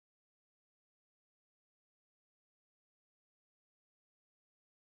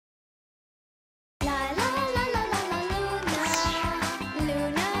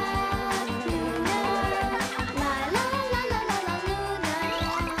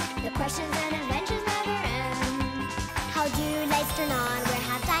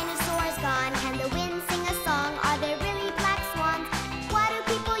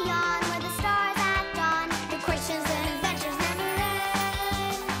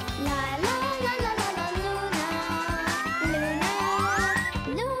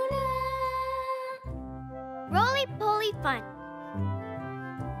fun.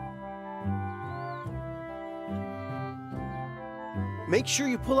 Make sure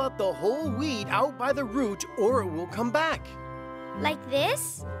you pull out the whole weed out by the root or it will come back. Like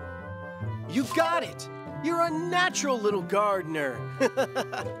this? You got it! You're a natural little gardener.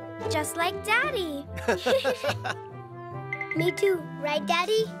 Just like Daddy. Me too, right,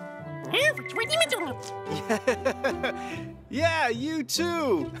 Daddy? Yeah, you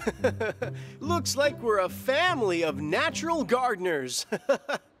too. Looks like we're a family of natural gardeners.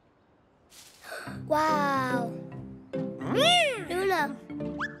 Wow. Luna,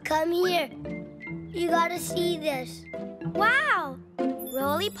 come here. You gotta see this. Wow!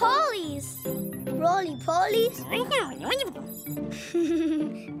 Roly-polies. Roly-polies?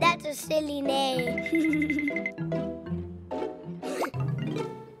 That's a silly name.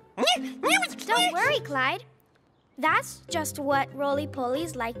 Don't worry, Clyde. That's just what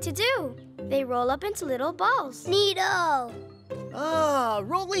roly-polies like to do. They roll up into little balls. Neato. Ah,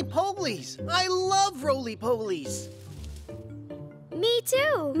 roly-polies. I love roly-polies. Me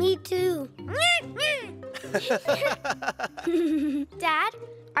too. Me too. Dad,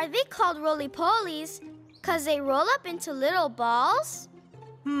 are they called roly-polies because they roll up into little balls?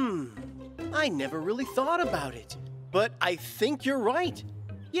 I never really thought about it. But I think you're right.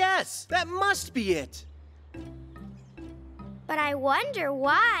 Yes, that must be it. But I wonder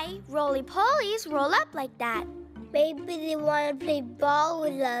why roly-polies roll up like that. Maybe they want to play ball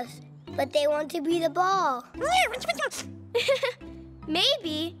with us, but they want to be the ball.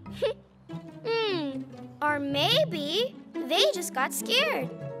 Maybe. Or maybe they just got scared.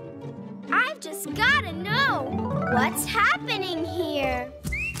 I've just gotta know what's happening here.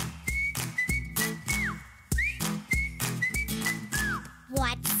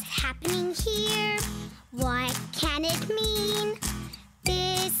 What's happening here? What can it mean?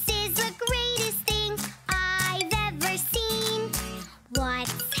 This is the greatest thing I've ever seen.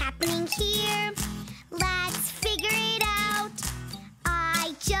 What's happening here? Let's figure it out.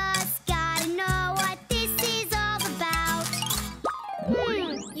 I just gotta know what this is all about.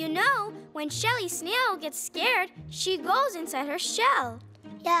 You know, when Shelly Snail gets scared, she goes inside her shell.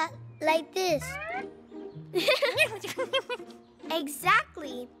 Yeah, like this.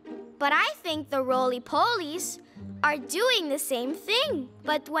 Exactly. But I think the roly-polies are doing the same thing.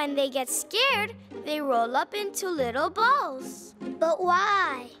 But when they get scared, they roll up into little balls. But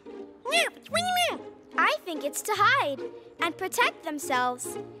why? I think it's to hide and protect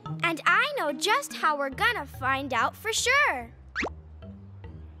themselves. And I know just how we're gonna find out for sure.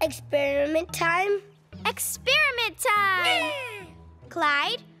 Experiment time? Experiment time!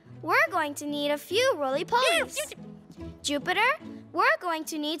 Clyde, we're going to need a few roly-polies. Jupiter, we're going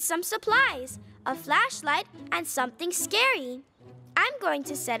to need some supplies, a flashlight, and something scary. I'm going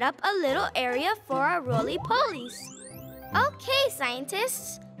to set up a little area for our roly-polies. Okay,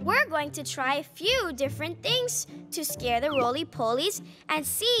 scientists, we're going to try a few different things to scare the roly-polies and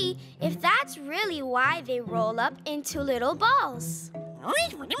see if that's really why they roll up into little balls.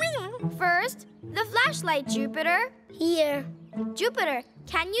 First, the flashlight, Jupiter. Here. Jupiter,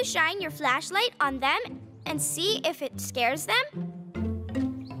 can you shine your flashlight on them and see if it scares them?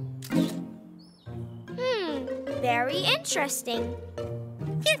 Very interesting.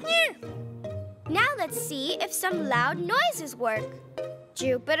 Now let's see if some loud noises work.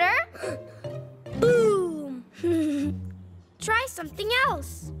 Jupiter? Boom! Try something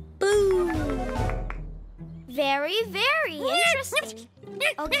else. Boom! Very, very interesting.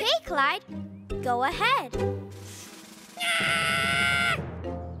 Okay, Clyde, go ahead.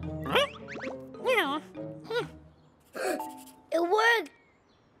 It worked!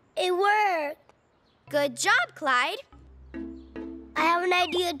 It worked! Good job, Clyde. I have an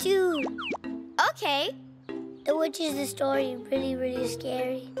idea too. Okay. The witch is the story really, really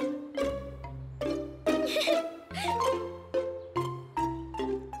scary.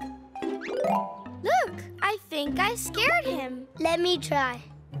 Look, I think I scared him. Let me try.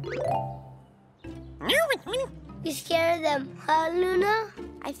 You scared them, huh, Luna?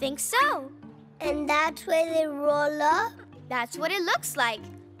 I think so. And that's why they roll up? That's what it looks like.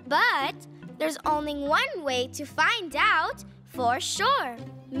 But there's only one way to find out for sure.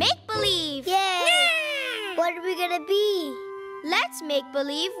 Make-believe. Yay! What are we gonna be? Let's make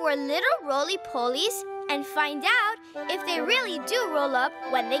believe we're little roly-polies and find out if they really do roll up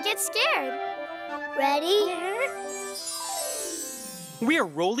when they get scared. Ready? We're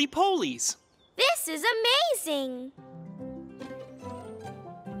roly-polies. This is amazing.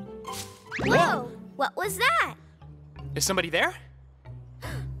 Whoa, what was that? Is somebody there?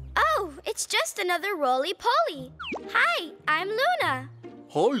 Oh, it's just another roly-poly. Hi, I'm Luna.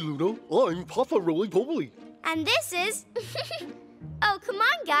 Hi, Luna. I'm Papa Roly-Poly. And this is... Oh, come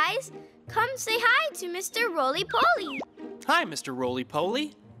on, guys. Come say hi to Mr. Roly-Poly. Hi, Mr.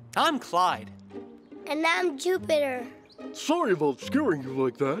 Roly-Poly. I'm Clyde. And I'm Jupiter. Sorry about scaring you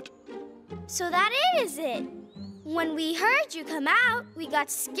like that. So that is it. When we heard you come out, we got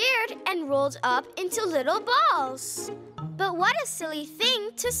scared and rolled up into little balls. But what a silly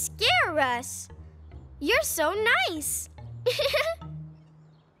thing to scare us. You're so nice.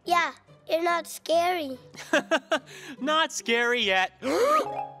 Yeah, you're not scary. Not scary yet.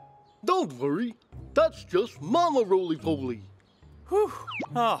 Don't worry. That's just Mama Roly-Poly. Whew.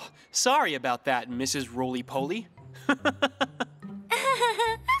 Oh, sorry about that, Mrs. Roly-Poly.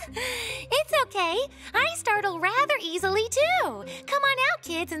 It's okay. I startle rather easily, too. Come on out,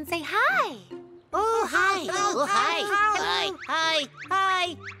 kids, and say hi. Oh, hi. Oh, hi. Hi.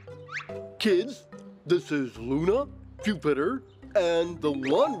 Hi. Kids, this is Luna, Jupiter, and the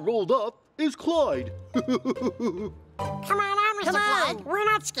one rolled up is Clyde. Come on out, Mr. Clyde. We're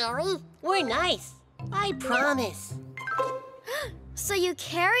not scary. We're nice. I promise. So you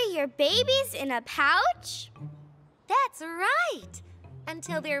carry your babies in a pouch? That's right.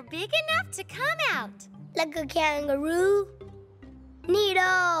 Until they're big enough to come out. Like a kangaroo?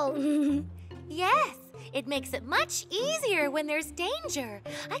 Neato! Yes, it makes it much easier when there's danger.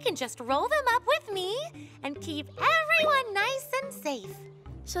 I can just roll them up with me and keep everyone nice and safe.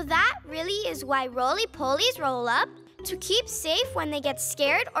 So that really is why roly-polies roll up? To keep safe when they get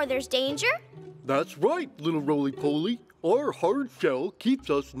scared or there's danger? That's right, little Roly-Poly. Our hard shell keeps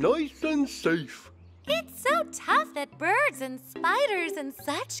us nice and safe. It's so tough that birds and spiders and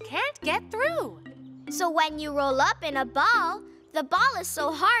such can't get through. So when you roll up in a ball, the ball is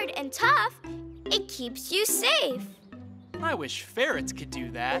so hard and tough, it keeps you safe. I wish ferrets could do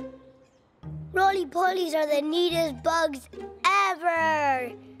that. Roly-polies are the neatest bugs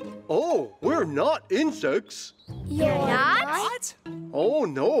ever! Oh, we're not insects. You're not? What? Oh,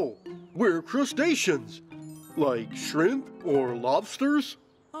 no. We're crustaceans. Like shrimp or lobsters.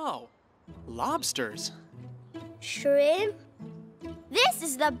 Oh, lobsters. Shrimp? This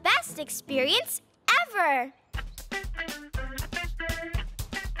is the best experience ever!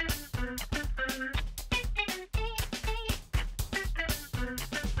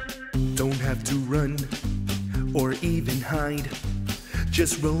 Don't have to run or even hide.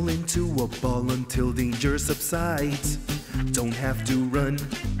 Just roll into a ball until danger subsides. Don't have to run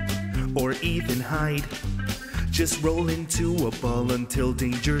or even hide. Just roll into a ball until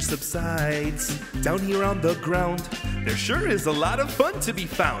danger subsides. Down here on the ground, there sure is a lot of fun to be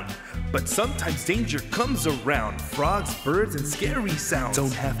found. But sometimes danger comes around. Frogs, birds, and scary sounds.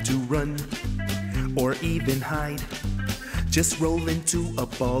 Don't have to run or even hide. Just roll into a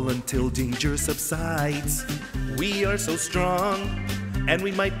ball until danger subsides. We are so strong, and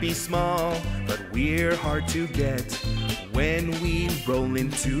we might be small, but we're hard to get when we roll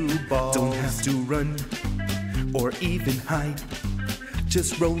into balls. Don't have to run or even hide.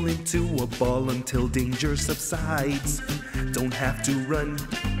 Just roll into a ball until danger subsides. Don't have to run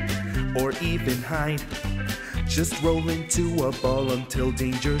or even hide. Just roll into a ball until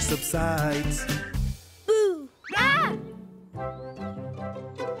danger subsides. Boo! Ah!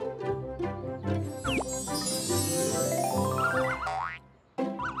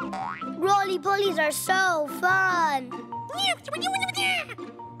 Roly-polies are so fun!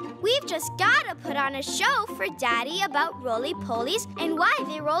 We've just gotta put on a show for Daddy about roly-polies and why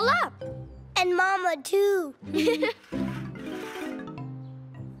they roll up. And Mama, too.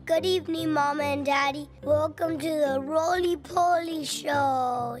 Good evening, Mama and Daddy. Welcome to the Roly-Poly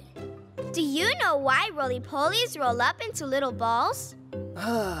Show. Do you know why roly-polies roll up into little balls?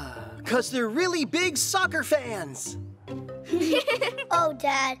 'Cause they're really big soccer fans. Oh,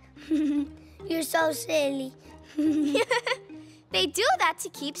 Dad. You're so silly. They do that to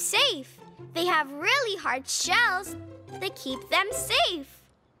keep safe. They have really hard shells that keep them safe.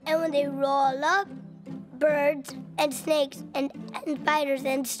 And when they roll up, birds and snakes and spiders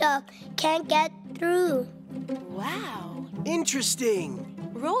and stuff can't get through. Wow. Interesting.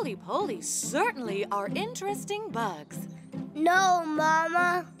 Roly-polies certainly are interesting bugs. No,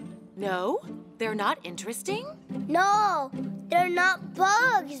 Mama. No, they're not interesting? No, they're not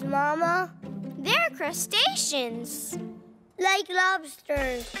bugs, Mama. They're crustaceans. Like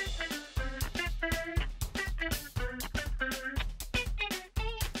lobsters.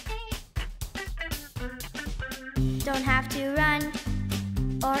 Don't have to run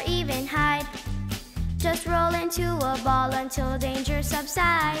or even hide. Just roll into a ball until danger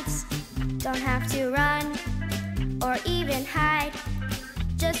subsides. Don't have to run or even hide.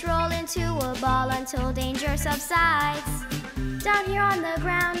 Just roll into a ball until danger subsides. Down here on the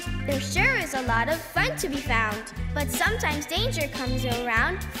ground, there sure is a lot of fun to be found. But sometimes danger comes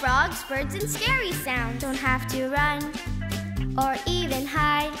around. Frogs, birds, and scary sounds. Don't have to run or even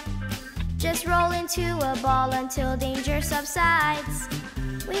hide. Just roll into a ball until danger subsides.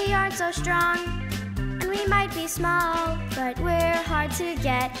 We aren't so strong, and we might be small, but we're hard to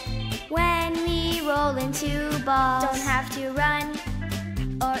get when we roll into balls. Don't have to run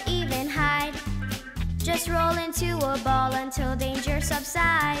or even hide. Just roll into a ball until danger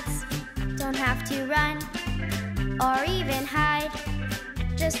subsides. Don't have to run or even hide.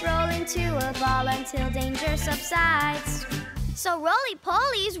 Just roll into a ball until danger subsides. So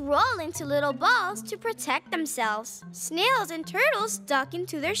roly-polies roll into little balls to protect themselves. Snails and turtles duck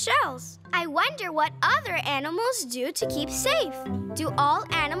into their shells. I wonder what other animals do to keep safe. Do all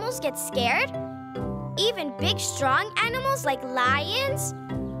animals get scared? Even big, strong animals like lions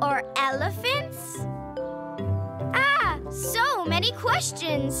or elephants? Ah, so many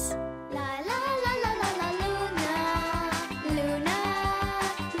questions. La la la la la la Luna, Luna,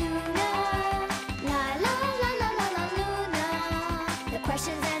 Luna. La la la la la la Luna. The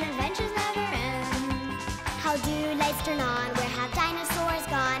questions and adventures never end. How do lights turn on?